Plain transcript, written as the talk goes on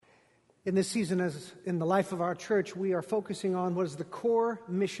In this season, as in the life of our church, we are focusing on what is the core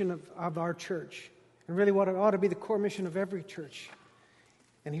mission of our church, and really what it ought to be the core mission of every church.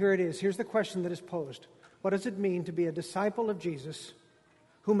 And here it is. Here's the question that is posed. What does it mean to be a disciple of Jesus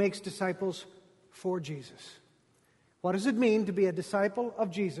who makes disciples for Jesus? What does it mean to be a disciple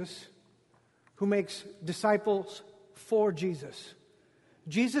of Jesus who makes disciples for Jesus?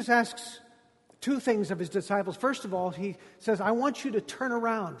 Jesus asks two things of his disciples. First of all, he says, I want you to turn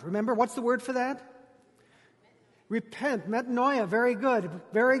around. Remember, what's the word for that? Repent, metanoia. Very good.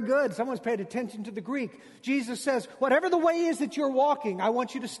 Very good. Someone's paid attention to the Greek. Jesus says, whatever the way is that you're walking, I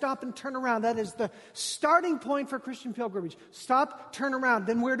want you to stop and turn around. That is the starting point for Christian pilgrimage. Stop, turn around.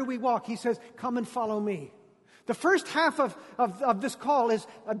 Then where do we walk? He says, come and follow me. The first half of this call is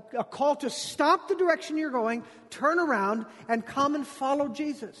a call to stop the direction you're going, turn around, and come and follow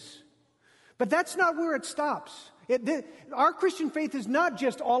Jesus. But that's not where it stops. Our Christian faith is not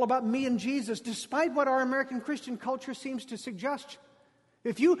just all about me and Jesus, despite what our American Christian culture seems to suggest.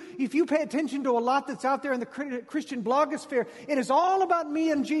 If you pay attention to a lot that's out there in the Christian blogosphere, it is all about me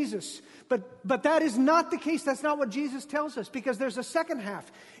and Jesus. But that is not the case. That's not what Jesus tells us, because there's a second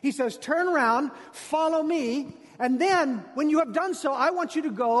half. He says, turn around, follow me, and then when you have done so, I want you to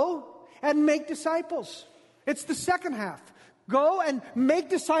go and make disciples. It's the second half. Go and make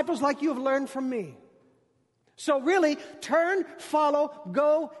disciples like you have learned from me. So really, turn, follow,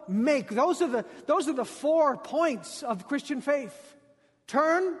 go, make. Those are the 4 points of Christian faith.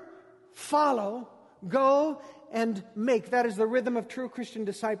 Turn, follow, go, and make. That is the rhythm of true Christian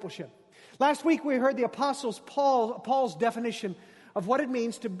discipleship. Last week we heard the Apostle Paul's definition of what it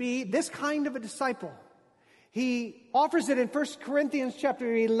means to be this kind of a disciple. He offers it in 1 Corinthians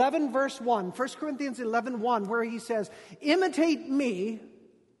chapter 11, verse 1. 1 Corinthians 11:1, where he says, imitate me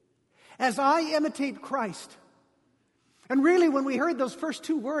as I imitate Christ. And really, when we heard those first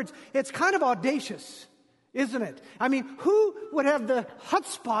 2 words, it's kind of audacious, isn't it? I mean, who would have the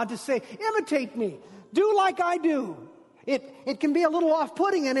chutzpah to say, imitate me, do like I do? It can be a little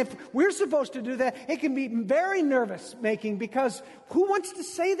off-putting, and if we're supposed to do that, it can be very nervous-making, because who wants to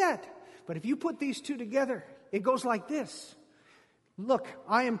say that? But if you put these 2 together, it goes like this. Look,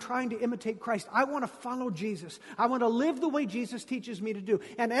 I am trying to imitate Christ. I want to follow Jesus. I want to live the way Jesus teaches me to do.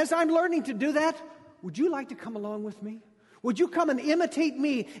 And as I'm learning to do that, would you like to come along with me? Would you come and imitate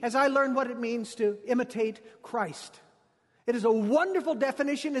me as I learn what it means to imitate Christ? It is a wonderful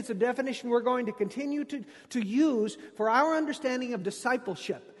definition. It's a definition we're going to continue to use for our understanding of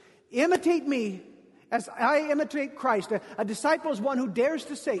discipleship. Imitate me as I imitate Christ. A disciple is one who dares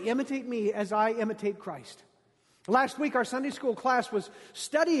to say, imitate me as I imitate Christ. Last week, our Sunday school class was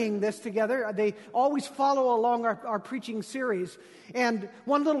studying this together. They always follow along our preaching series. And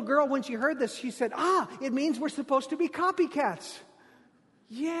one little girl, when she heard this, she said, it means we're supposed to be copycats.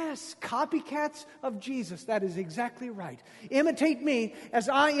 Yes, copycats of Jesus. That is exactly right. Imitate me as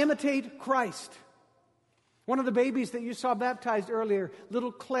I imitate Christ. One of the babies that you saw baptized earlier,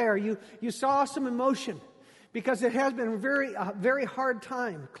 little Claire, you saw some emotion because it has been a very hard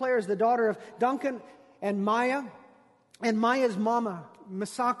time. Claire is the daughter of Duncan and Maya. And Maya's mama,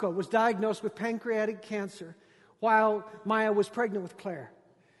 Misako, was diagnosed with pancreatic cancer while Maya was pregnant with Claire.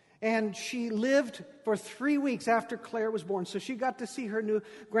 And she lived for 3 weeks after Claire was born. So she got to see her new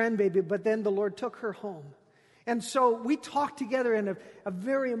grandbaby, but then the Lord took her home. And so we talked together in a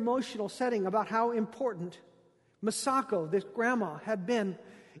very emotional setting about how important Misako, this grandma, had been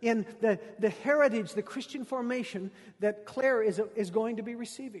in the heritage, the Christian formation that Claire is going to be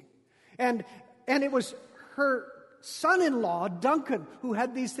receiving. And it was her son-in-law, Duncan, who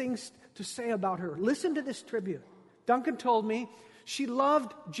had these things to say about her. Listen to this tribute. Duncan told me she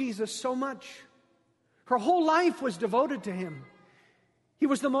loved Jesus so much. Her whole life was devoted to him. She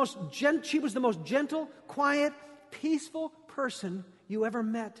was the most gentle, quiet, peaceful person you ever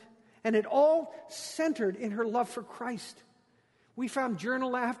met. And it all centered in her love for Christ. We found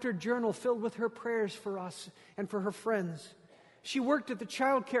journal after journal filled with her prayers for us and for her friends. She worked at the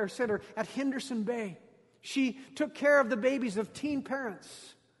child care center at Henderson Bay. She took care of the babies of teen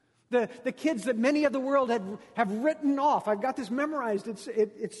parents. The kids that many of the world have written off. I've got this memorized.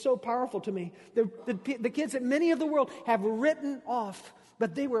 It's so powerful to me. The kids that many of the world have written off,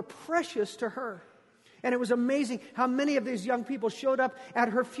 but they were precious to her. And it was amazing how many of these young people showed up at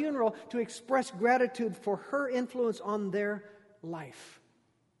her funeral to express gratitude for her influence on their life.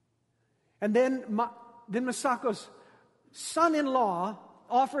 And then Misako's son-in-law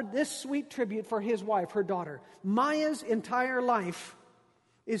offered this sweet tribute for his wife, her daughter. Maya's entire life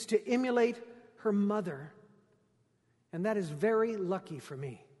is to emulate her mother. And that is very lucky for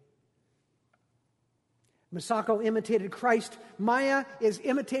me. Misako imitated Christ. Maya is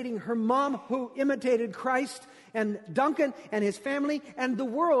imitating her mom, who imitated Christ. And Duncan and his family and the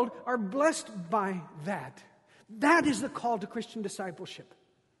world are blessed by that. That is the call to Christian discipleship.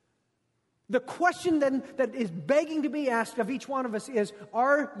 The question then that is begging to be asked of each one of us is,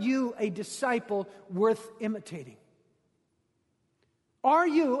 are you a disciple worth imitating? Are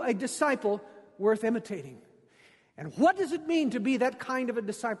you a disciple worth imitating? And what does it mean to be that kind of a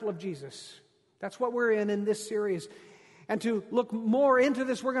disciple of Jesus? That's what we're in this series. And to look more into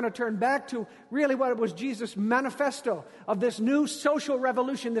this, we're going to turn back to really what it was Jesus' manifesto of this new social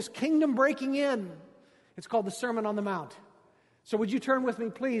revolution, this kingdom breaking in. It's called the Sermon on the Mount. So would you turn with me,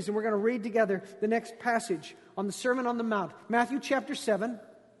 please, and we're going to read together the next passage on the Sermon on the Mount. Matthew chapter 7.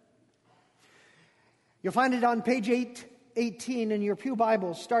 You'll find it on page 818 in your pew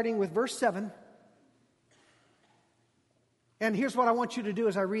Bible, starting with verse 7. And here's what I want you to do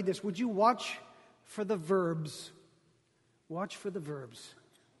as I read this. Would you watch for the verbs? Watch for the verbs.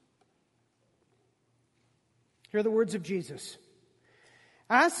 Here are the words of Jesus.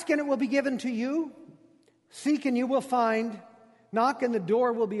 Ask and it will be given to you. Seek and you will find. Knock and the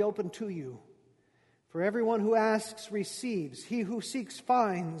door will be opened to you. For everyone who asks receives. He who seeks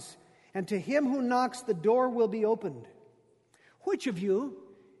finds. And to him who knocks the door will be opened. Which of you,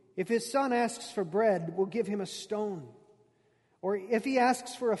 if his son asks for bread, will give him a stone? Or if he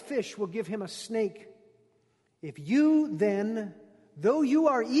asks for a fish, will give him a snake? If you then, though you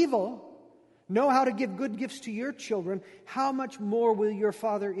are evil, know how to give good gifts to your children, how much more will your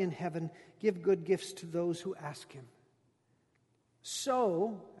Father in heaven give good gifts to those who ask him?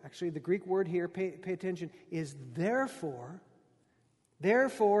 So, actually the Greek word here, pay attention, is therefore.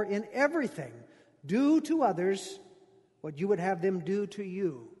 Therefore, in everything, do to others what you would have them do to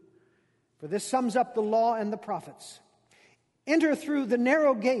you. For this sums up the law and the prophets. Enter through the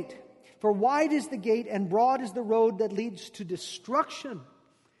narrow gate, for wide is the gate and broad is the road that leads to destruction,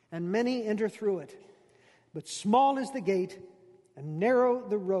 and many enter through it. But small is the gate and narrow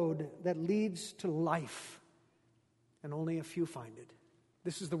the road that leads to life, and only a few find it.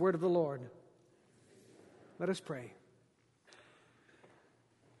 This is the word of the Lord. Let us pray.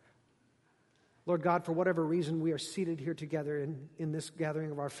 Lord God, for whatever reason we are seated here together in this gathering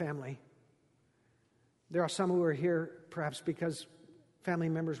of our family. There are some who are here perhaps because family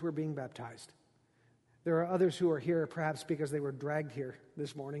members were being baptized. There are others who are here perhaps because they were dragged here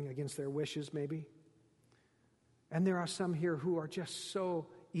this morning against their wishes maybe. And there are some here who are just so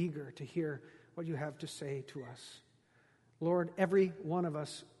eager to hear what you have to say to us. Lord, every one of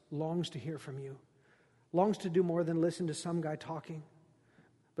us longs to hear from you, longs to do more than listen to some guy talking,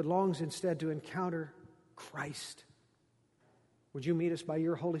 but longs instead to encounter Christ. Would you meet us by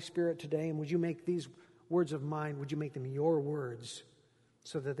your Holy Spirit today, and would you make these words of mine, would you make them your words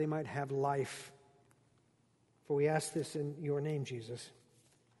so that they might have life? For we ask this in your name, Jesus.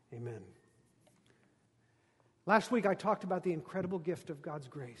 Amen. Last week I talked about the incredible gift of God's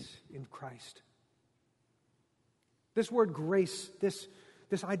grace in Christ. This word grace, this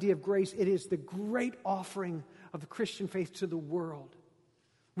idea of grace, it is the great offering of the Christian faith to the world.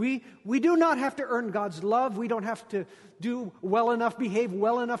 We do not have to earn God's love. We don't have to do well enough, behave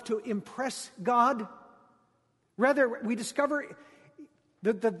well enough to impress God. Rather, we discover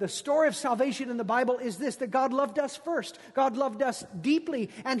the story of salvation in the Bible is this, that God loved us first. God loved us deeply,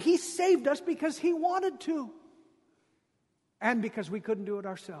 and He saved us because He wanted to, and because we couldn't do it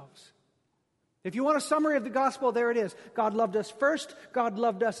ourselves. If you want a summary of the gospel, there it is. God loved us first, God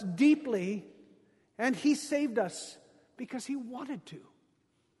loved us deeply, and He saved us because He wanted to,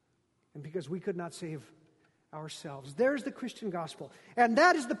 and because we could not save ourselves. There's the Christian gospel. And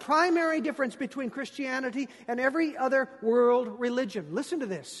that is the primary difference between Christianity and every other world religion. Listen to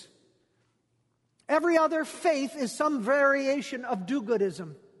this. Every other faith is some variation of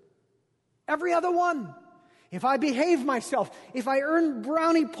do-goodism. Every other one. If I behave myself, if I earn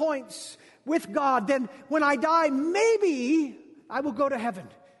brownie points with God, then when I die, maybe I will go to heaven.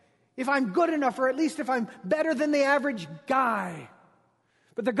 If I'm good enough, or at least if I'm better than the average guy.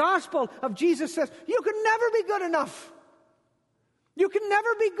 But the gospel of Jesus says, you can never be good enough. You can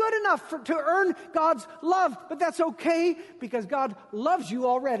never be good enough to earn God's love. But that's okay, because God loves you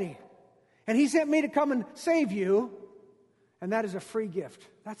already. And He sent me to come and save you. And that is a free gift.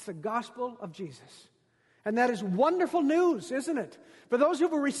 That's the gospel of Jesus. And that is wonderful news, isn't it? For those who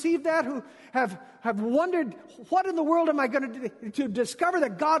have received that, who have wondered, what in the world am I going to do to discover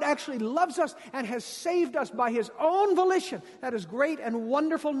that God actually loves us and has saved us by His own volition. That is great and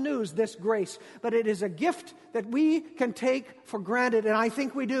wonderful news, this grace. But it is a gift that we can take for granted, and I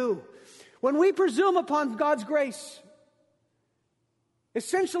think we do. When we presume upon God's grace,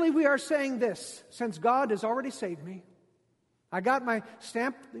 Essentially, we are saying this: since God has already saved me, I got my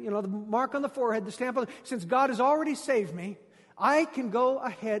stamp, the mark on the forehead, the stamp on since God has already saved me, I can go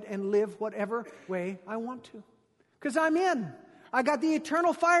ahead and live whatever way I want to. Because I'm in. I got the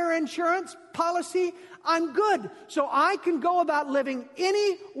eternal fire insurance policy. I'm good. So I can go about living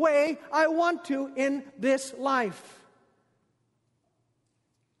any way I want to in this life.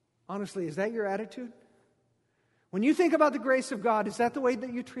 Honestly, is that your attitude? When you think about the grace of God, is that the way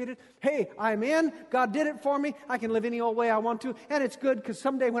that you treat it? Hey, I'm in. God did it for me. I can live any old way I want to. And it's good because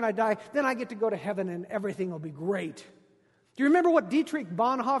someday when I die, then I get to go to heaven and everything will be great. Do you remember what Dietrich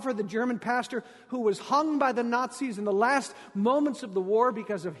Bonhoeffer, the German pastor who was hung by the Nazis in the last moments of the war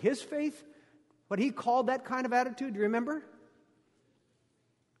because of his faith, what he called that kind of attitude? Do you remember?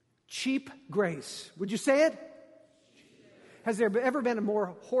 Cheap grace. Would you say it? Has there ever been a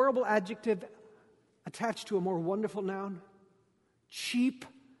more horrible adjective attached to a more wonderful noun? Cheap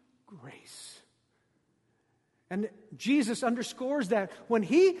grace. And Jesus underscores that when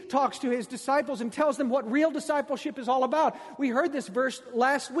he talks to his disciples and tells them what real discipleship is all about. We heard this verse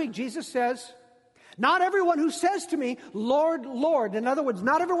last week. Jesus says, "Not everyone who says to me, 'Lord, Lord,'" in other words,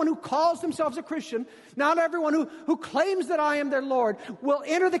 not everyone who calls themselves a Christian, not everyone who claims that I am their Lord, will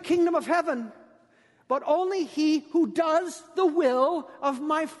enter the kingdom of heaven, but only he who does the will of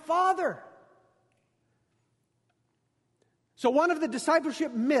my Father. So one of the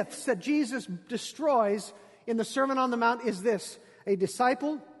discipleship myths that Jesus destroys in the Sermon on the Mount is this: a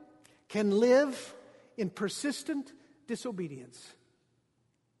disciple can live in persistent disobedience.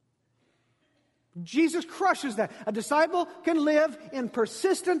 Jesus crushes that. A disciple can live in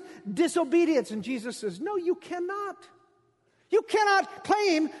persistent disobedience. And Jesus says, no, you cannot. You cannot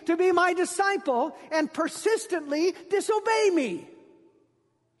claim to be my disciple and persistently disobey me.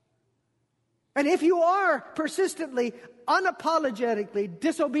 And if you are persistently, unapologetically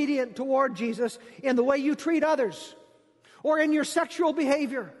disobedient toward Jesus in the way you treat others, or in your sexual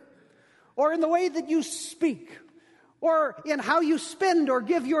behavior, or in the way that you speak, or in how you spend or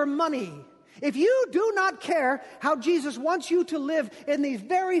give your money, if you do not care how Jesus wants you to live in these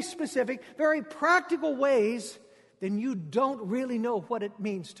very specific, very practical ways, then you don't really know what it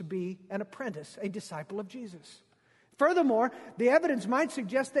means to be an apprentice, a disciple of Jesus. Furthermore, the evidence might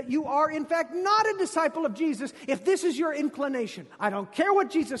suggest that you are, in fact, not a disciple of Jesus if this is your inclination. I don't care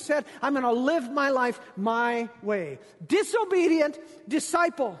what Jesus said. I'm going to live my life my way. Disobedient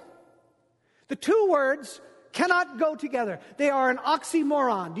disciple. The two words cannot go together. They are an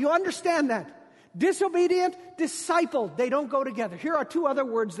oxymoron. Do you understand that? Disobedient disciple. They don't go together. Here are two other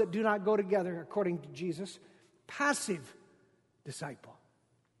words that do not go together according to Jesus. Passive disciple.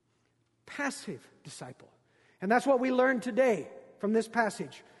 Passive disciple. And that's what we learned today from this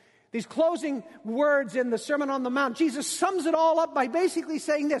passage. These closing words in the Sermon on the Mount, Jesus sums it all up by basically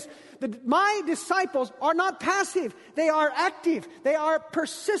saying this: that my disciples are not passive. They are active. They are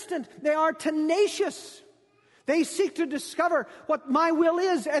persistent. They are tenacious. They seek to discover what my will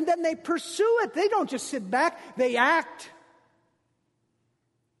is, and then they pursue it. They don't just sit back. They act.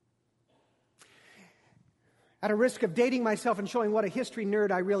 At a risk of dating myself and showing what a history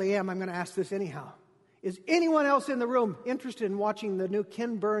nerd I really am, I'm going to ask this anyhow. Is anyone else in the room interested in watching the new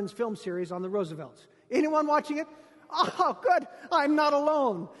Ken Burns film series on the Roosevelts? Anyone watching it? Oh, good. I'm not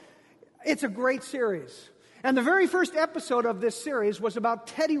alone. It's a great series. And the very first episode of this series was about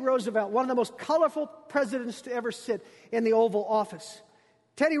Teddy Roosevelt, one of the most colorful presidents to ever sit in the Oval Office.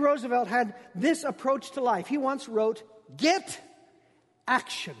 Teddy Roosevelt had this approach to life. He once wrote, "Get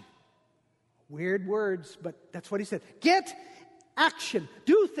action." Weird words, but that's what he said. Get action.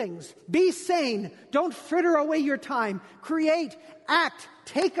 Do things. Be sane. Don't fritter away your time. Create. Act.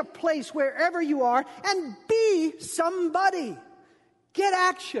 Take a place wherever you are and be somebody. Get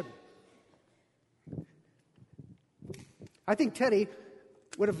action. I think Teddy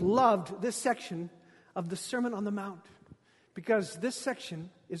would have loved this section of the Sermon on the Mount because this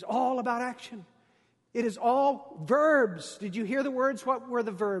section is all about action. It is all verbs. Did you hear the words? What were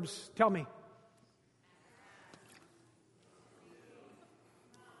the verbs? Tell me.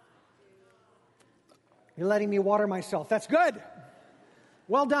 You're letting me water myself. That's good.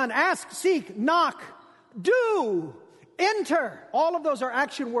 Well done. Ask, seek, knock, do, enter. All of those are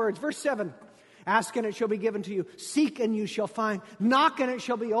action words. Verse 7. Ask and it shall be given to you. Seek and you shall find. Knock and it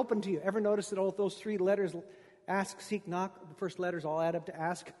shall be opened to you. Ever notice that all of those three letters, ask, seek, knock, the first letters all add up to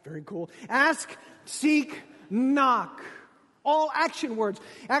ask? Very cool. Ask, seek, knock. All action words.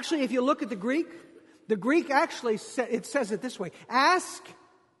 Actually, if you look at the Greek actually, it says it this way. Ask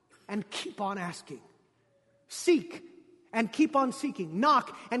and keep on asking. Seek and keep on seeking.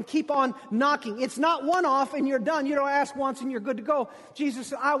 Knock and keep on knocking. It's not one off and you're done. You don't ask once and you're good to go. Jesus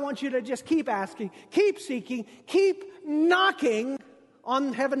said, I want you to just keep asking, keep seeking, keep knocking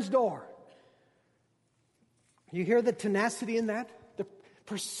on heaven's door. You hear the tenacity in that? The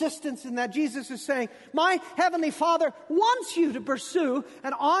persistence in that? Jesus is saying, my heavenly Father wants you to pursue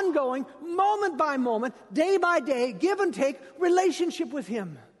an ongoing, moment by moment, day by day, give and take relationship with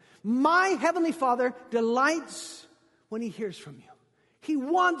Him. My heavenly Father delights when He hears from you. He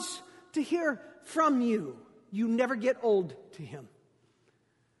wants to hear from you. You never get old to Him.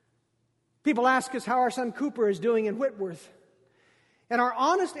 People ask us how our son Cooper is doing in Whitworth. And our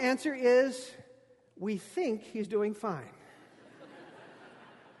honest answer is, we think he's doing fine.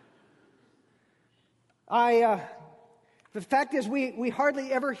 The fact is, we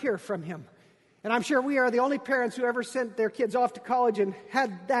hardly ever hear from him. And I'm sure we are the only parents who ever sent their kids off to college and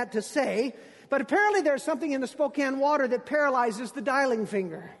had that to say. But apparently there's something in the Spokane water that paralyzes the dialing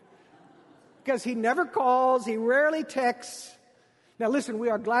finger. Because he never calls, he rarely texts. Now listen, we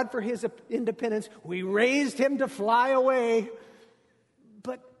are glad for his independence. We raised him to fly away.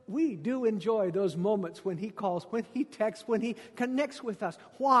 But we do enjoy those moments when he calls, when he texts, when he connects with us.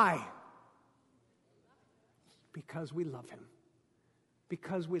 Why? Because we love him.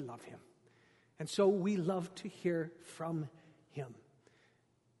 Because we love him. And so we love to hear from him.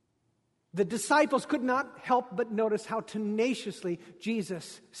 The disciples could not help but notice how tenaciously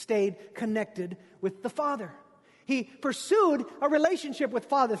Jesus stayed connected with the Father. He pursued a relationship with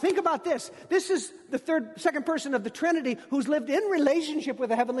Father. Think about this. This is the second person of the Trinity who's lived in relationship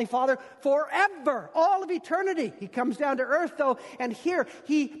with the Heavenly Father forever, all of eternity. He comes down to earth, though, and here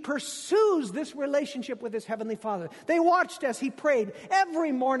he pursues this relationship with his Heavenly Father. They watched as he prayed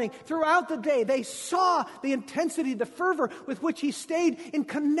every morning throughout the day. They saw the intensity, the fervor with which he stayed in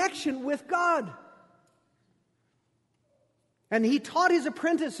connection with God. And he taught his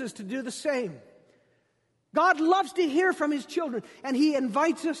apprentices to do the same. God loves to hear from His children, and He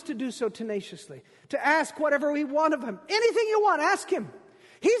invites us to do so tenaciously, to ask whatever we want of Him. Anything you want, ask Him.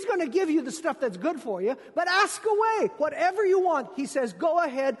 He's going to give you the stuff that's good for you, but ask away. Whatever you want, He says, go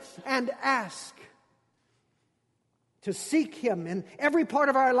ahead and ask. To seek Him in every part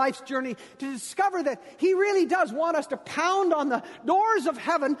of our life's journey, to discover that He really does want us to pound on the doors of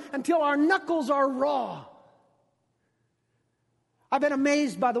heaven until our knuckles are raw. I've been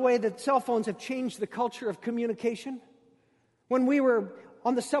amazed by the way that cell phones have changed the culture of communication. When we were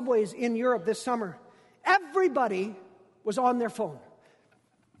on the subways in Europe this summer, everybody was on their phone.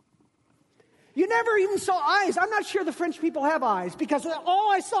 You never even saw eyes. I'm not sure the French people have eyes, because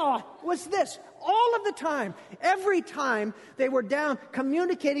all I saw was this. All of the time, every time they were down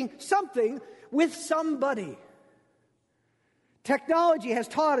communicating something with somebody. Technology has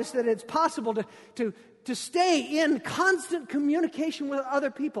taught us that it's possible to stay in constant communication with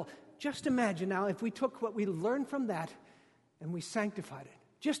other people. Just imagine now if we took what we learned from that and we sanctified it.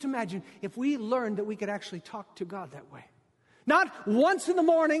 Just imagine if we learned that we could actually talk to God that way. Not once in the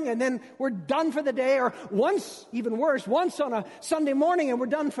morning and then we're done for the day, or once, even worse, once on a Sunday morning and we're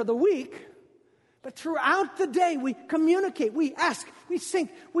done for the week. But throughout the day, we communicate, we ask, we sing,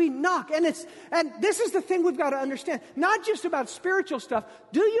 we knock. And this is the thing we've got to understand. Not just about spiritual stuff.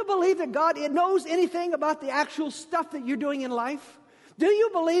 Do you believe that God knows anything about the actual stuff that you're doing in life? Do you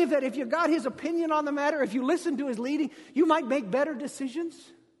believe that if you got His opinion on the matter, if you listen to His leading, you might make better decisions?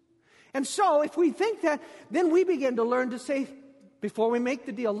 And so, if we think that, then we begin to learn to say, before we make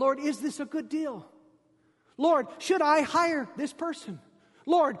the deal, Lord, is this a good deal? Lord, should I hire this person?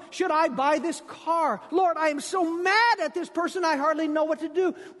 Lord, should I buy this car? Lord, I am so mad at this person, I hardly know what to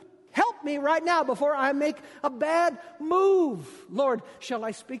do. Help me right now before I make a bad move. Lord, shall I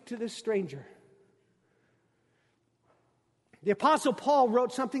speak to this stranger? The Apostle Paul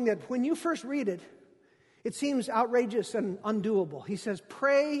wrote something that when you first read it, it seems outrageous and undoable. He says,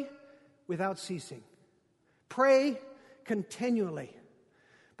 pray without ceasing. Pray continually.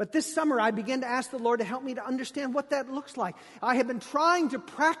 But this summer, I began to ask the Lord to help me to understand what that looks like. I have been trying to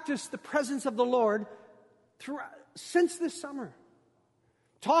practice the presence of the Lord since this summer.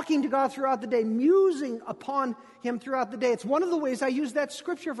 Talking to God throughout the day, musing upon Him throughout the day. It's one of the ways I use that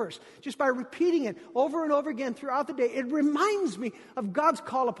scripture verse, just by repeating it over and over again throughout the day. It reminds me of God's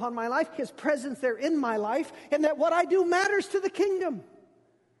call upon my life, His presence there in my life, and that what I do matters to the kingdom.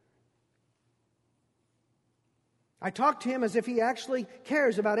 I talk to Him as if He actually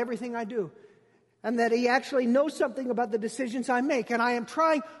cares about everything I do, and that He actually knows something about the decisions I make, and I am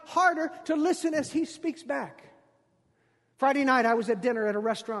trying harder to listen as He speaks back. Friday night, I was at dinner at a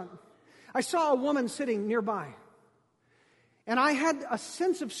restaurant. I saw a woman sitting nearby, and I had a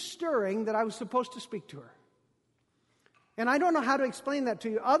sense of stirring that I was supposed to speak to her. And I don't know how to explain that to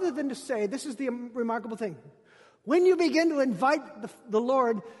you other than to say, this is the remarkable thing. When you begin to invite the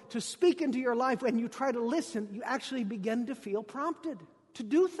Lord to speak into your life and you try to listen, you actually begin to feel prompted to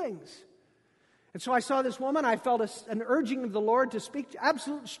do things. And so I saw this woman. I felt an urging of the Lord to speak to an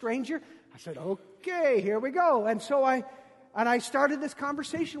absolute stranger. I said, okay, here we go. And so I started this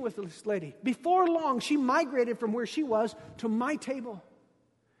conversation with this lady. Before long, she migrated from where she was to my table.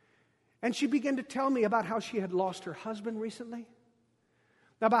 And she began to tell me about how she had lost her husband recently,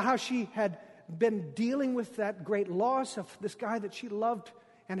 about how she had been dealing with that great loss of this guy that she loved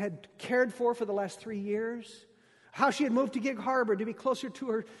and had cared for the last 3 years, how she had moved to Gig Harbor to be closer to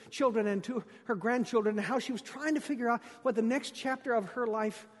her children and to her grandchildren, and how she was trying to figure out what the next chapter of her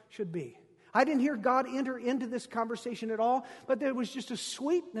life should be. I didn't hear God enter into this conversation at all, but there was just a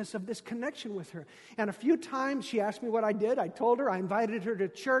sweetness of this connection with her. And a few times she asked me what I did. I told her. I invited her to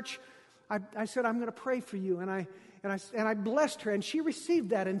church. I said, I'm going to pray for you. And I blessed her. And she received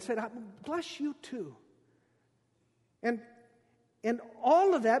that and said, I bless you too. And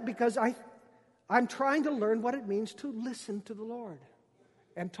all of that because I'm trying to learn what it means to listen to the Lord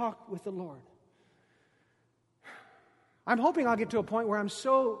and talk with the Lord. I'm hoping I'll get to a point where I'm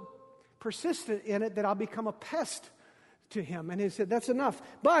so persistent in it that I'll become a pest to Him. And He said, that's enough.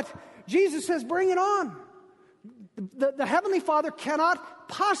 But Jesus says, bring it on. The Heavenly Father cannot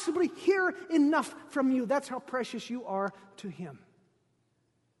possibly hear enough from you. That's how precious you are to Him.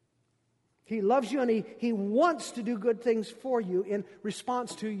 He loves you and He wants to do good things for you in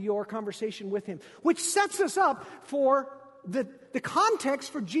response to your conversation with Him, which sets us up for the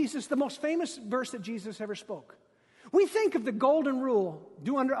context for Jesus, the most famous verse that Jesus ever spoke. We think of the golden rule,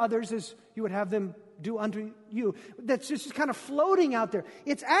 do unto others as you would have them do unto you. That's just kind of floating out there.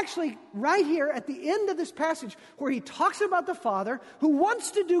 It's actually right here at the end of this passage where He talks about the Father who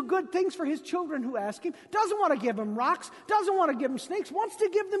wants to do good things for His children who ask Him, doesn't want to give them rocks, doesn't want to give them snakes, wants to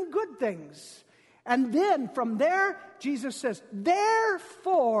give them good things. And then from there, Jesus says,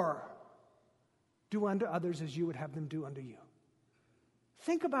 therefore, do unto others as you would have them do unto you.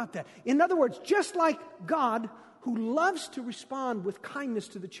 Think about that. In other words, just like God, who loves to respond with kindness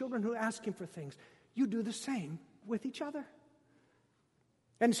to the children who ask Him for things, you do the same with each other.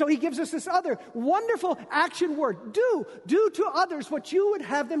 And so He gives us this other wonderful action word. Do to others what you would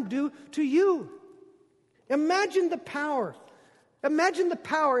have them do to you. Imagine the power. Imagine the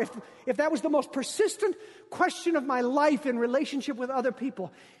power if that was the most persistent question of my life in relationship with other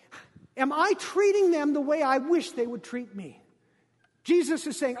people. Am I treating them the way I wish they would treat me? Jesus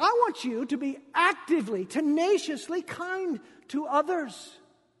is saying, I want you to be actively, tenaciously kind to others.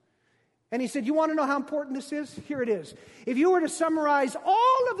 And He said, you want to know how important this is? Here it is. If you were to summarize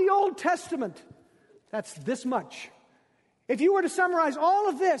all of the Old Testament, that's this much. If you were to summarize all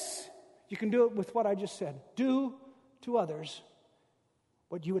of this, you can do it with what I just said. Do to others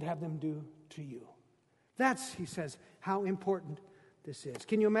what you would have them do to you. That's, He says, how important this is.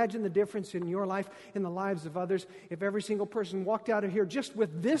 Can you imagine the difference in your life, in the lives of others, if every single person walked out of here just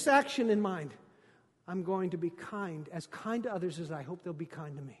with this action in mind? I'm going to be kind to others as I hope they'll be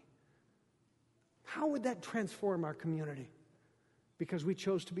kind to me. How would that transform our community? Because we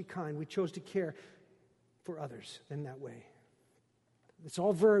chose to be kind. We chose to care for others in that way. It's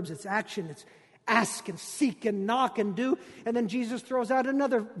all verbs. It's action. It's ask and seek and knock and do. And then Jesus throws out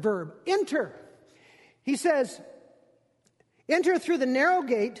another verb. Enter. He says, enter through the narrow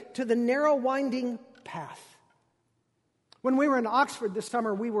gate to the narrow winding path. When we were in Oxford this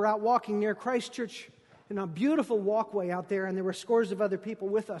summer, we were out walking near Christ Church in a beautiful walkway out there, and there were scores of other people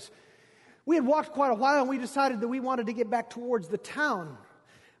with us. We had walked quite a while, and we decided that we wanted to get back towards the town.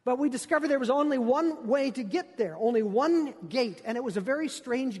 But we discovered there was only one way to get there, only one gate, and it was a very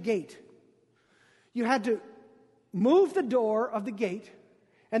strange gate. You had to move the door of the gate,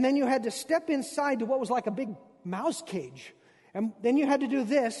 and then you had to step inside to what was like a big mouse cage. And then you had to do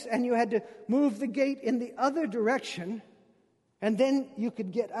this, and you had to move the gate in the other direction, and then you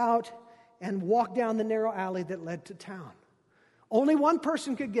could get out and walk down the narrow alley that led to town. Only one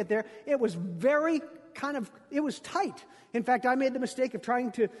person could get there. It was it was tight. In fact, I made the mistake of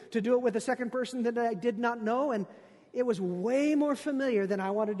trying to do it with a second person that I did not know, and it was way more familiar than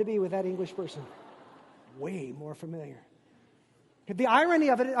I wanted to be with that English person. Way more familiar. The irony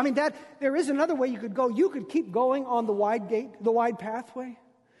of it, there is another way you could go. You could keep going on the wide gate, the wide pathway.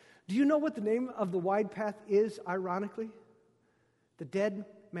 Do you know what the name of the wide path is, ironically? The Dead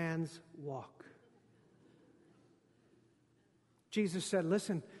Man's Walk. Jesus said,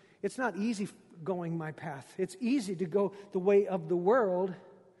 listen, it's not easy going my path. It's easy to go the way of the world.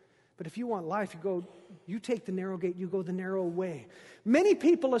 But if you want life, you take the narrow gate, you go the narrow way. Many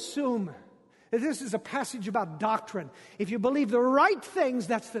people assume This is a passage about doctrine. If you believe the right things,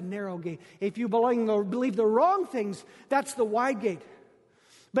 that's the narrow gate. If you believe the wrong things, that's the wide gate.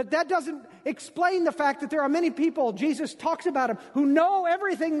 But that doesn't explain the fact that there are many people, Jesus talks about them, who know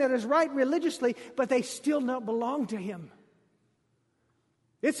everything that is right religiously, but they still don't belong to Him.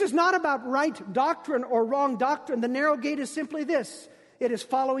 This is not about right doctrine or wrong doctrine. The narrow gate is simply this. It is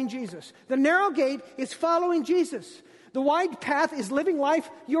following Jesus. The narrow gate is following Jesus. The wide path is living life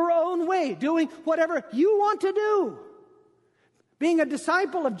your own way, doing whatever you want to do. Being a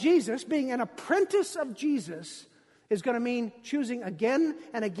disciple of Jesus, being an apprentice of Jesus, is going to mean choosing again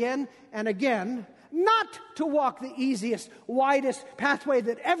and again and again not to walk the easiest, widest pathway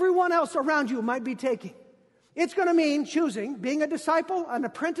that everyone else around you might be taking. It's going to mean choosing, being a disciple, an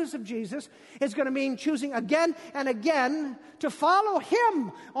apprentice of Jesus. It's going to mean choosing again and again to follow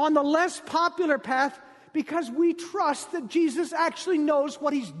Him on the less popular path because we trust that Jesus actually knows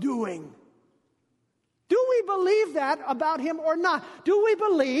what He's doing. Do we believe that about Him or not? Do we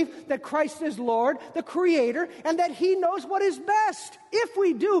believe that Christ is Lord, the Creator, and that He knows what is best? If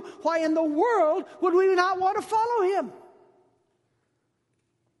we do, why in the world would we not want to follow Him?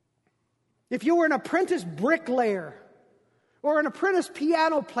 If you were an apprentice bricklayer or an apprentice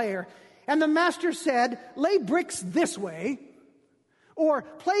piano player, and the master said, lay bricks this way, or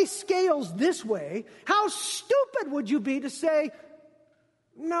play scales this way, how stupid would you be to say,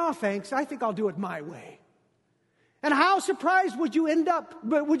 no thanks, I think I'll do it my way? And how surprised would you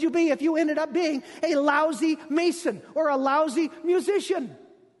be if you ended up being a lousy mason or a lousy musician?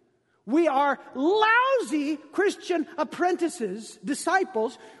 We are lousy Christian apprentices,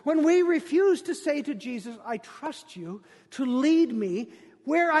 disciples, when we refuse to say to Jesus, I trust you to lead me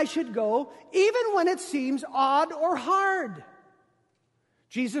where I should go, even when it seems odd or hard.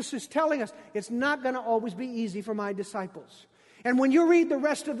 Jesus is telling us it's not going to always be easy for my disciples. And when you read the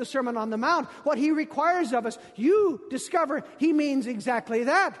rest of the Sermon on the Mount, what He requires of us, you discover He means exactly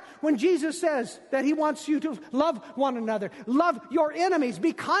that. When Jesus says that He wants you to love one another, love your enemies,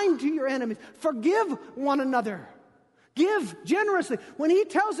 be kind to your enemies, forgive one another, give generously. When He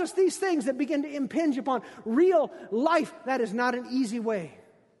tells us these things that begin to impinge upon real life, that is not an easy way.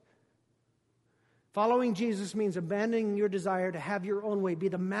 Following Jesus means abandoning your desire to have your own way, be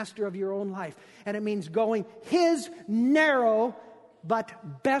the master of your own life. And it means going His narrow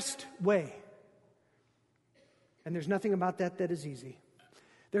but best way. And there's nothing about that that is easy.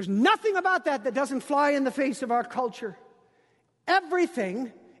 There's nothing about that that doesn't fly in the face of our culture.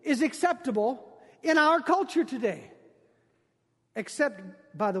 Everything is acceptable in our culture today. Except,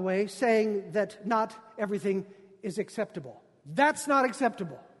 by the way, saying that not everything is acceptable. That's not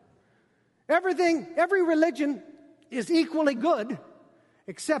acceptable. Every religion is equally good,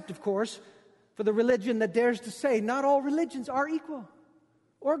 except, of course, for the religion that dares to say not all religions are equal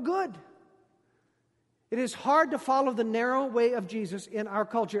or good. It is hard to follow the narrow way of Jesus in our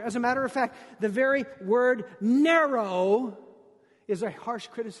culture. As a matter of fact, the very word narrow is a harsh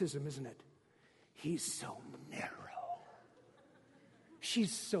criticism, isn't it? He's so narrow.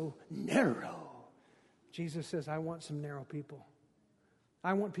 She's so narrow. Jesus says, I want some narrow people.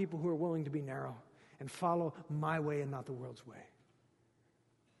 I want people who are willing to be narrow and follow my way and not the world's way.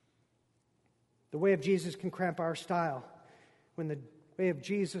 The way of Jesus can cramp our style. When the way of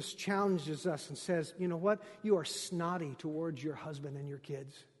Jesus challenges us and says, you know what? You are snotty towards your husband and your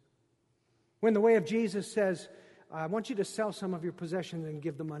kids. When the way of Jesus says, I want you to sell some of your possessions and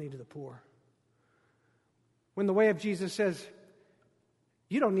give the money to the poor. When the way of Jesus says,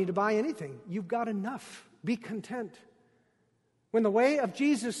 you don't need to buy anything. You've got enough. Be content. When the way of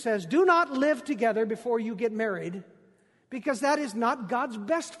Jesus says, do not live together before you get married, because that is not God's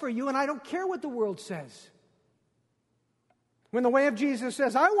best for you, and I don't care what the world says. When the way of Jesus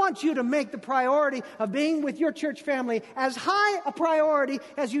says, I want you to make the priority of being with your church family as high a priority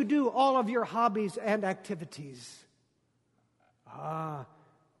as you do all of your hobbies and activities.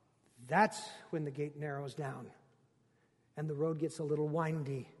 That's when the gate narrows down and the road gets a little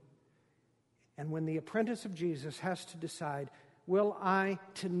windy. And when the apprentice of Jesus has to decide, will I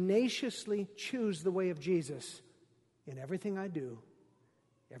tenaciously choose the way of Jesus in everything I do,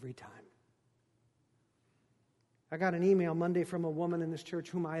 every time? I got an email Monday from a woman in this church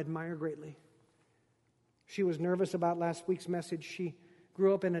whom I admire greatly. She was nervous about last week's message. She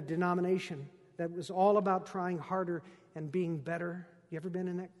grew up in a denomination that was all about trying harder and being better. You ever been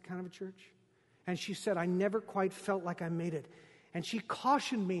in that kind of a church? And she said, I never quite felt like I made it. And she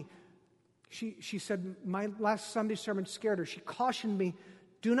cautioned me. She said, my last Sunday sermon scared her. She cautioned me,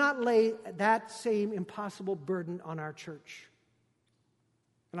 do not lay that same impossible burden on our church.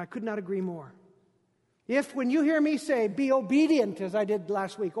 And I could not agree more. If when you hear me say, be obedient, as I did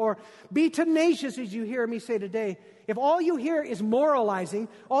last week, or be tenacious, as you hear me say today, if all you hear is moralizing,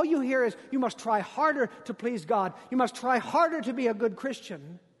 all you hear is you must try harder to please God, you must try harder to be a good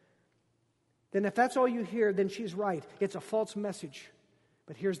Christian, then if that's all you hear, then she's right. It's a false message.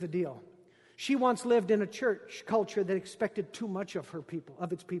 But here's the deal. She once lived in a church culture that expected too much of her people,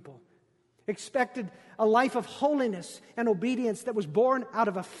 of its people. Expected a life of holiness and obedience that was born out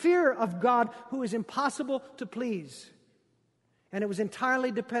of a fear of God who is impossible to please. And it was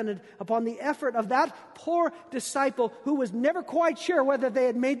entirely dependent upon the effort of that poor disciple who was never quite sure whether they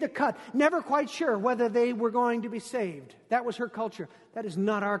had made the cut, never quite sure whether they were going to be saved. That was her culture. That is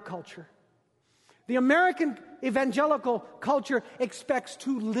not our culture. The American evangelical culture expects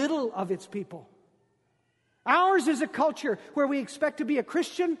too little of its people. Ours is a culture where we expect to be a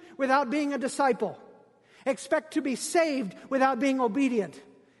Christian without being a disciple, expect to be saved without being obedient,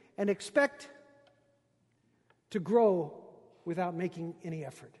 and expect to grow without making any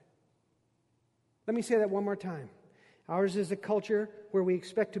effort. Let me say that one more time. Ours is a culture where we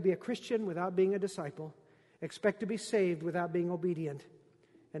expect to be a Christian without being a disciple, expect to be saved without being obedient,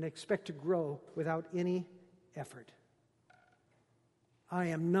 and expect to grow without any effort. I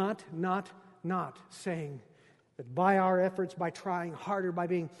am not saying that by our efforts, by trying harder, by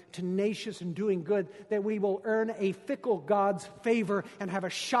being tenacious and doing good, that we will earn a fickle God's favor and have a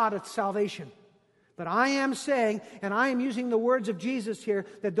shot at salvation. But I am saying, and I am using the words of Jesus here,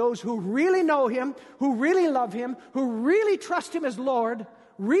 that those who really know Him, who really love Him, who really trust Him as Lord,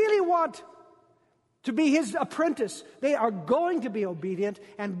 really want to be His apprentice, they are going to be obedient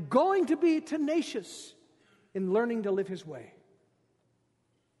and going to be tenacious in learning to live His way.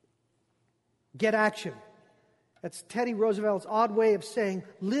 Get action. That's Teddy Roosevelt's odd way of saying,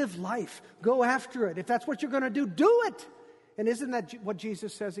 live life, go after it. If that's what you're going to do, do it. And isn't that what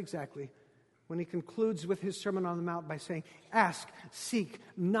Jesus says exactly when He concludes with His Sermon on the Mount by saying, ask, seek,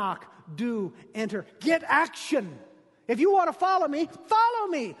 knock, do, enter. Get action. If you want to follow me, follow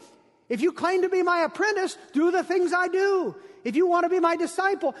me. If you claim to be my apprentice, do the things I do. If you want to be my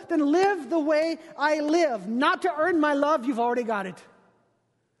disciple, then live the way I live. Not to earn my love, you've already got it.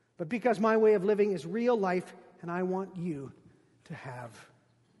 But because my way of living is real life, and I want you to have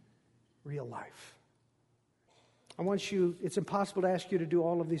real life. I want you, it's impossible to ask you to do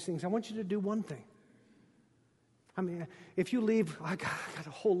all of these things. I want you to do one thing. I mean, if you leave, I got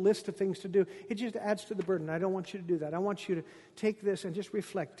a whole list of things to do. It just adds to the burden. I don't want you to do that. I want you to take this and just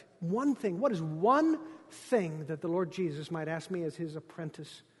reflect. One thing. What is one thing that the Lord Jesus might ask me as His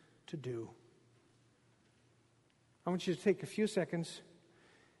apprentice to do? I want you to take a few seconds,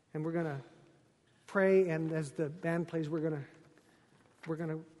 and we're going to pray, and as the band plays, we're going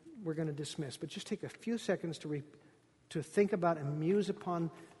to dismiss. But just take a few seconds to think about and muse upon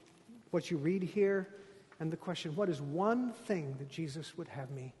what you read here. And the question, what is one thing that Jesus would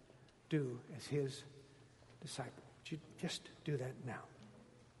have me do as His disciple? Would you just do that now?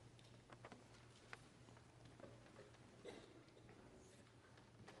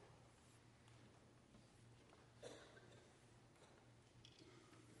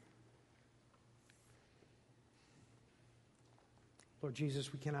 Lord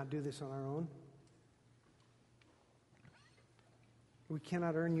Jesus, we cannot do this on our own. We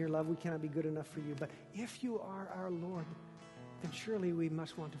cannot earn your love. We cannot be good enough for you. But if you are our Lord, then surely we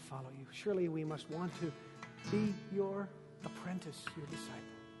must want to follow you. Surely we must want to be your apprentice, your disciple.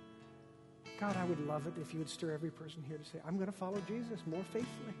 God, I would love it if you would stir every person here to say, I'm going to follow Jesus more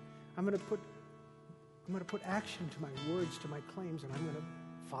faithfully. I'm going to put action to my words, to my claims, and I'm going to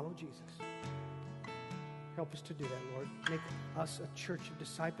follow Jesus. Help us to do that, Lord. Make us a church of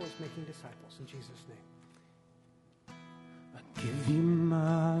disciples making disciples. In Jesus' name. I give you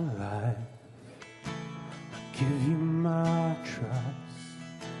my life. I give you my trust.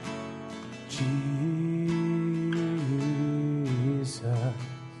 Jesus.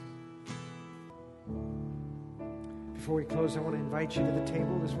 Before we close, I want to invite you to the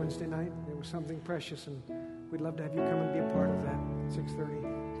table this Wednesday night. There was something precious, and we'd love to have you come and be a part of that at 6:30.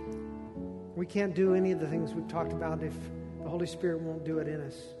 We can't do any of the things we've talked about if the Holy Spirit won't do it in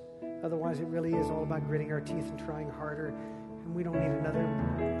us. Otherwise, it really is all about gritting our teeth and trying harder, and we don't need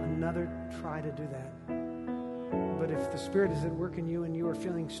another try to do that. But if the Spirit is at work in you and you are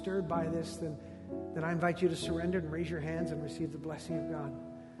feeling stirred by this, then I invite you to surrender and raise your hands and receive the blessing of God.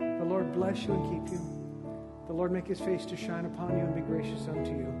 The Lord bless you and keep you. The Lord make His face to shine upon you and be gracious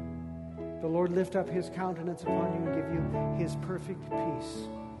unto you. The Lord lift up His countenance upon you and give you His perfect peace.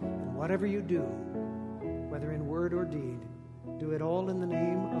 And whatever you do, whether in word or deed, do it all in the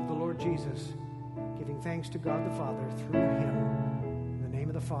name of the Lord Jesus, giving thanks to God the Father through Him. In the name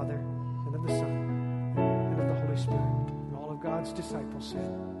of the Father, and of the Son, Holy Spirit. And all of God's disciples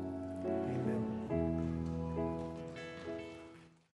said,